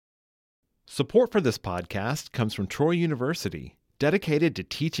Support for this podcast comes from Troy University, dedicated to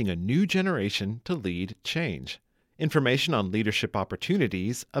teaching a new generation to lead change. Information on leadership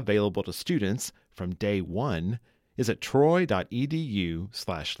opportunities available to students from day one is at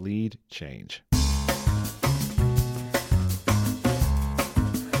troy.edu/leadchange.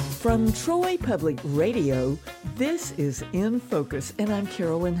 From Troy Public Radio, this is In Focus, and I'm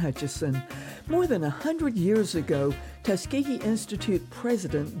Carolyn Hutcheson. More than 100 years ago, Tuskegee Institute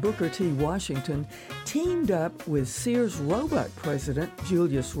President Booker T. Washington teamed up with Sears Roebuck President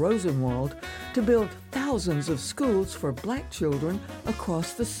Julius Rosenwald to build thousands of schools for black children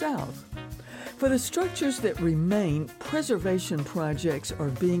across the South. For the structures that remain, preservation projects are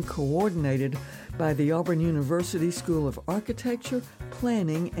being coordinated by the Auburn University School of Architecture,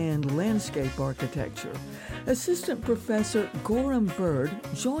 Planning, and Landscape Architecture. Assistant Professor Gorham Bird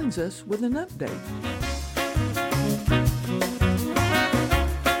joins us with an update.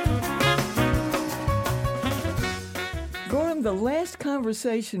 Gorham, the last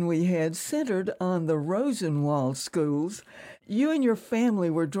conversation we had centered on the Rosenwald Schools. You and your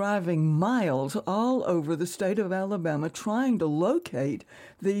family were driving miles all over the state of Alabama trying to locate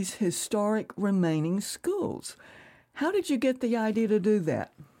these historic remaining schools. How did you get the idea to do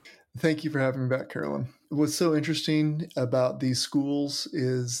that? Thank you for having me back, Carolyn. What's so interesting about these schools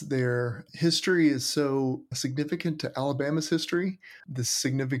is their history is so significant to Alabama's history. This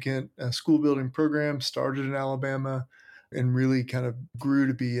significant school building program started in Alabama and really kind of grew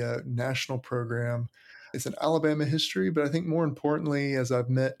to be a national program. It's an Alabama history, but I think more importantly, as I've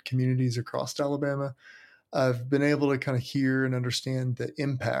met communities across Alabama, I've been able to kind of hear and understand the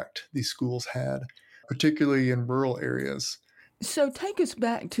impact these schools had, particularly in rural areas. So take us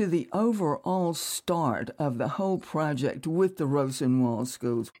back to the overall start of the whole project with the Rosenwald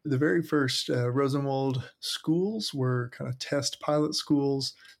Schools. The very first Rosenwald Schools were kind of test pilot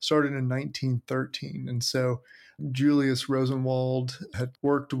schools, started in 1913. And so Julius Rosenwald had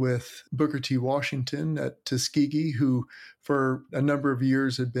worked with Booker T. Washington at Tuskegee, who for a number of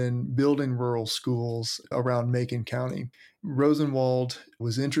years had been building rural schools around Macon County. Rosenwald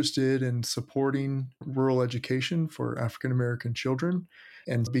was interested in supporting rural education for African American children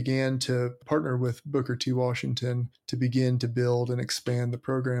and began to partner with Booker T. Washington to begin to build and expand the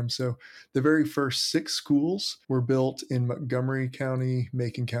program. So the very first 6 schools were built in Montgomery County,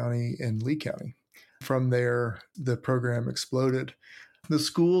 Macon County, and Lee County. From there, the program exploded. The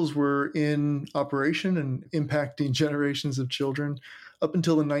schools were in operation and impacting generations of children up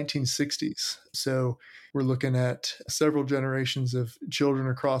until the 1960s. So we're looking at several generations of children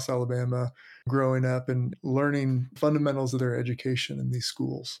across Alabama growing up and learning fundamentals of their education in these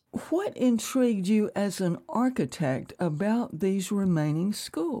schools. What intrigued you as an architect about these remaining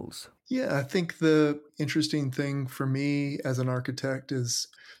schools? Yeah, I think the interesting thing for me as an architect is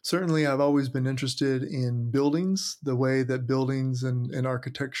certainly I've always been interested in buildings, the way that buildings and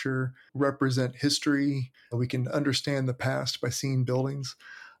architecture represent history. We can understand the past by seeing buildings.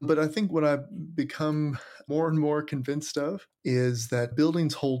 But I think what I've become more and more convinced of is that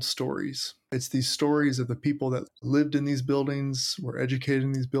buildings hold stories. It's these stories of the people that lived in these buildings, were educated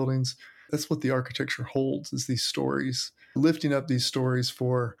in these buildings. That's what the architecture holds, is these stories. Lifting up these stories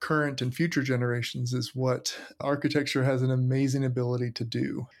for current and future generations is what architecture has an amazing ability to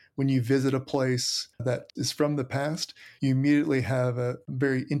do. When you visit a place that is from the past, you immediately have a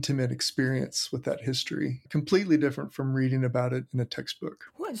very intimate experience with that history, completely different from reading about it in a textbook.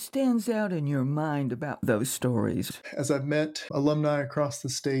 What stands out in your mind about those stories? As I've met alumni across the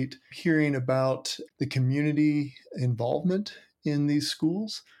state, hearing about the community involvement in these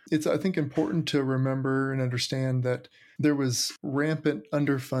schools, it's, I think, important to remember and understand that there was rampant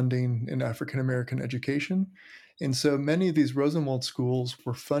underfunding in African American education. And so many of these Rosenwald schools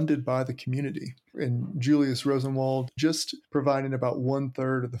were funded by the community. And Julius Rosenwald just provided about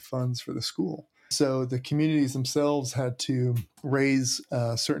 1/3 of the funds for the school. So the communities themselves had to raise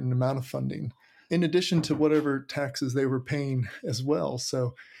a certain amount of funding, in addition to whatever taxes they were paying as well.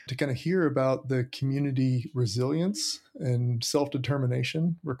 So to kind of hear about the community resilience and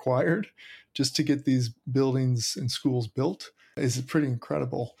self-determination required just to get these buildings and schools built is pretty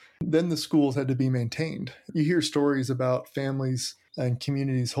incredible. Then the schools had to be maintained. You hear stories about families and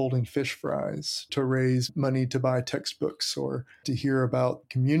communities holding fish fries to raise money to buy textbooks, or to hear about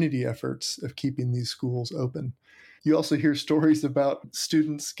community efforts of keeping these schools open. You also hear stories about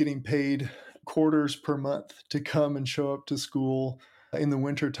students getting paid quarters per month to come and show up to school in the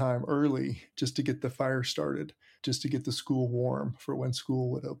wintertime early just to get the fire started, just to get the school warm for when school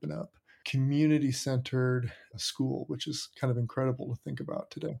would open up. Community-centered school, which is kind of incredible to think about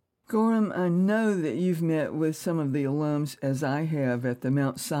today. Gorham, I know that you've met with some of the alums, as I have, at the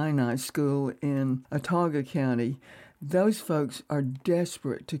Mount Sinai School in Autauga County. Those folks are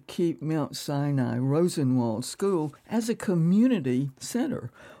desperate to keep Mount Sinai Rosenwald School as a community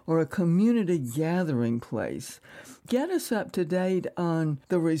center or a community gathering place. Get us up to date on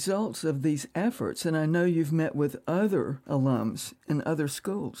the results of these efforts, and I know you've met with other alums in other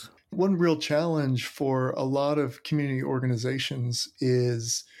schools. One real challenge for a lot of community organizations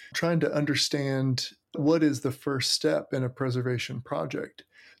is trying to understand what is the first step in a preservation project.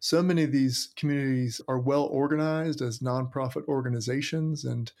 So many of these communities are well organized as nonprofit organizations,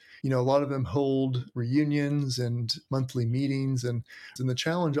 and a lot of them hold reunions and monthly meetings, and the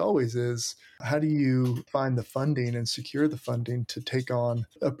challenge always is, how do you find the funding and secure the funding to take on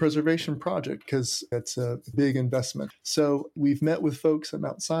a preservation project, because it's a big investment. So we've met with folks at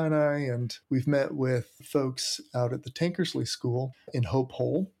Mount Sinai, and we've met with folks out at the Tankersley School in Hope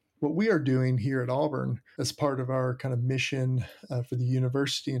Hole. What we are doing here at Auburn as part of our kind of mission for the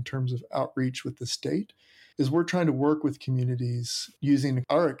university in terms of outreach with the state is we're trying to work with communities using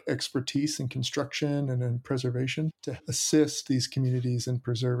our expertise in construction and in preservation to assist these communities in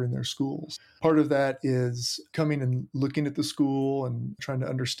preserving their schools. Part of that is coming and looking at the school and trying to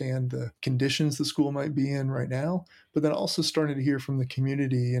understand the conditions the school might be in right now, but then also starting to hear from the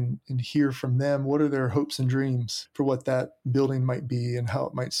community and hear from them what are their hopes and dreams for what that building might be and how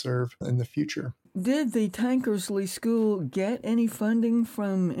it might serve in the future. Did the Tankersley School get any funding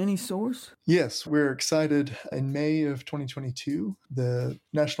from any source? Yes, we're excited. In May of 2022, the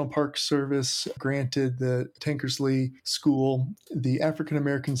National Park Service granted the Tankersley School the African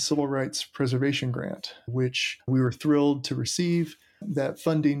American Civil Rights Preservation Grant, which we were thrilled to receive. That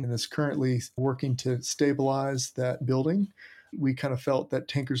funding is currently working to stabilize that building. We kind of felt that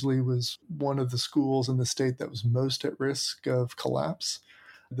Tankersley was one of the schools in the state that was most at risk of collapse.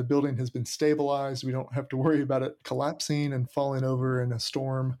 The building has been stabilized. We don't have to worry about it collapsing and falling over in a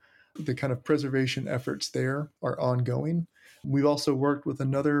storm. The kind of preservation efforts there are ongoing. We've also worked with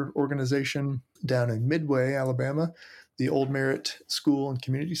another organization down in Midway, Alabama, the Old Merit School and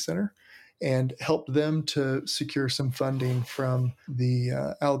Community Center, and helped them to secure some funding from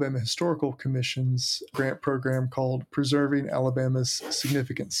the Alabama Historical Commission's grant program called Preserving Alabama's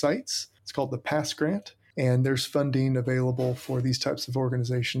Significant Sites. It's called the PASS grant. And there's funding available for these types of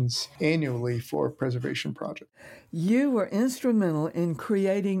organizations annually for preservation projects. You were instrumental in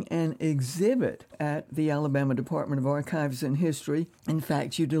creating an exhibit at the Alabama Department of Archives and History. In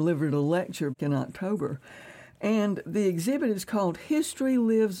fact, you delivered a lecture in October. And the exhibit is called History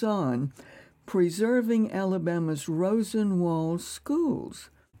Lives On, Preserving Alabama's Rosenwald Schools.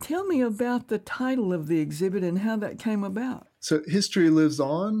 Tell me about the title of the exhibit and how that came about. So History Lives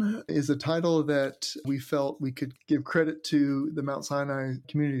On is a title that we felt we could give credit to the Mount Sinai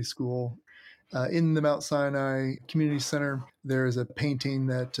Community School. In the Mount Sinai Community Center, there is a painting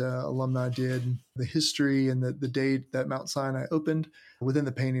that alumni did, the history and the date that Mount Sinai opened. Within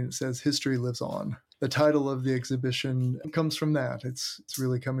the painting, it says History Lives On. The title of the exhibition comes from that. It's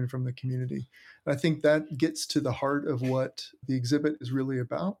really coming from the community. And I think that gets to the heart of what the exhibit is really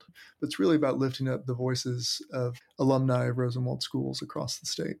about. But it's really about lifting up the voices of alumni of Rosenwald schools across the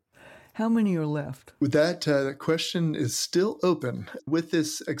state. How many are left? With that question is still open. With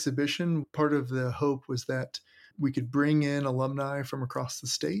this exhibition, part of the hope was that we could bring in alumni from across the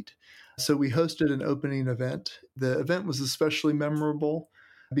state. So we hosted an opening event. The event was especially memorable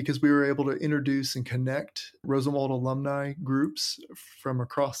because we were able to introduce and connect Rosenwald alumni groups from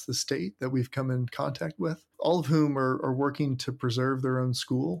across the state that we've come in contact with, all of whom are working to preserve their own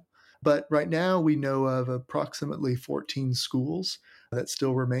school. But right now we know of approximately 14 schools that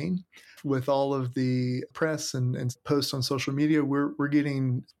still remain. With all of the press and posts on social media, we're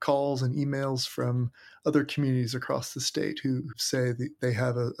getting calls and emails from other communities across the state who say that they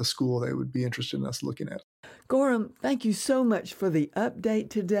have a school they would be interested in us looking at. Gorham, thank you so much for the update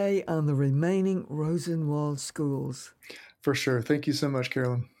today on the remaining Rosenwald schools. For sure. Thank you so much,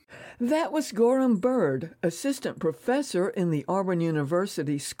 Carolyn. That was Gorham Bird, assistant professor in the Auburn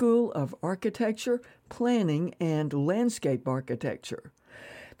University School of Architecture, Planning, and Landscape Architecture.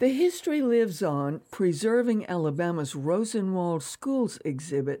 The History Lives On, Preserving Alabama's Rosenwald Schools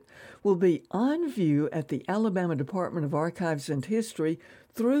exhibit will be on view at the Alabama Department of Archives and History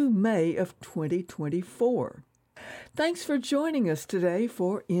through May of 2024. Thanks for joining us today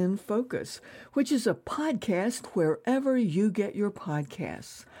for In Focus, which is a podcast wherever you get your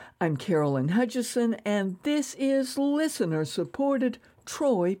podcasts. I'm Carolyn Hutcheson, and this is listener-supported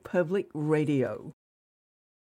Troy Public Radio.